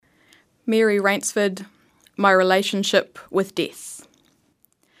Mary Rainsford, my relationship with death.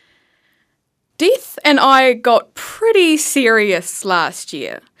 Death and I got pretty serious last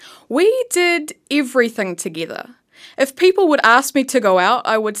year. We did everything together. If people would ask me to go out,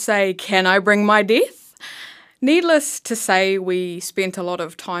 I would say, "Can I bring my death?" Needless to say, we spent a lot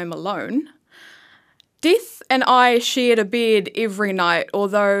of time alone. Death and I shared a bed every night,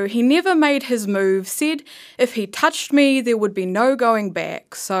 although he never made his move, said if he touched me there would be no going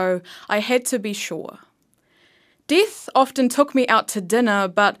back, so I had to be sure. Death often took me out to dinner,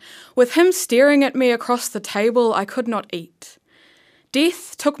 but with him staring at me across the table, I could not eat.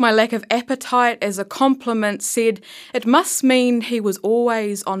 Death took my lack of appetite as a compliment, said it must mean he was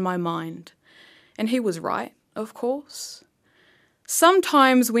always on my mind. And he was right, of course.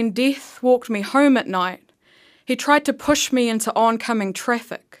 Sometimes when Death walked me home at night, he tried to push me into oncoming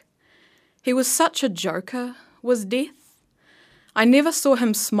traffic. He was such a joker, was Death. I never saw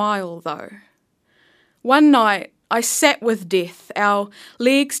him smile, though. One night, I sat with Death, our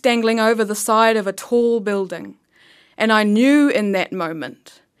legs dangling over the side of a tall building, and I knew in that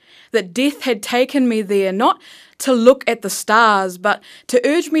moment that Death had taken me there not to look at the stars, but to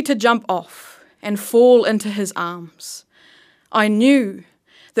urge me to jump off and fall into his arms. I knew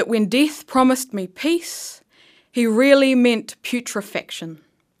that when Death promised me peace, he really meant putrefaction.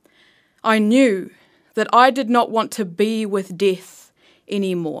 I knew that I did not want to be with Death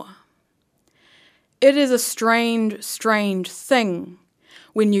anymore. It is a strange, strange thing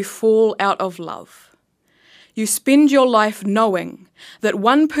when you fall out of love. You spend your life knowing that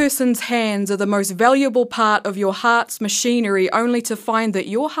one person's hands are the most valuable part of your heart's machinery, only to find that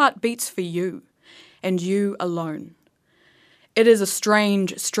your heart beats for you and you alone. It is a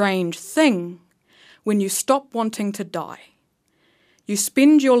strange, strange thing when you stop wanting to die. You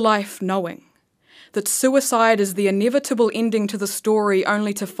spend your life knowing that suicide is the inevitable ending to the story,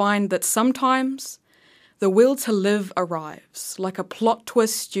 only to find that sometimes the will to live arrives like a plot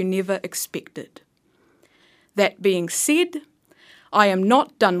twist you never expected. That being said, I am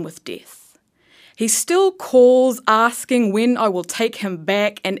not done with Death. He still calls asking when I will take him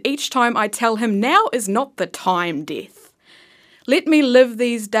back, and each time I tell him now is not the time, Death. Let me live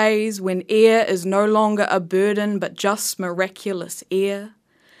these days when air is no longer a burden but just miraculous air.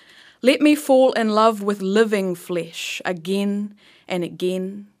 Let me fall in love with living flesh again and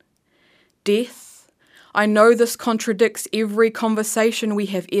again. Death, I know this contradicts every conversation we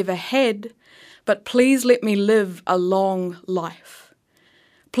have ever had, but please let me live a long life.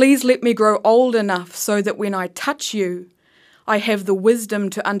 Please let me grow old enough so that when I touch you, I have the wisdom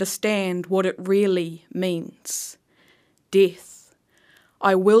to understand what it really means. Death,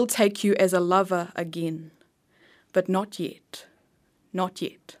 I will take you as a lover again, but not yet, not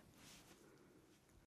yet.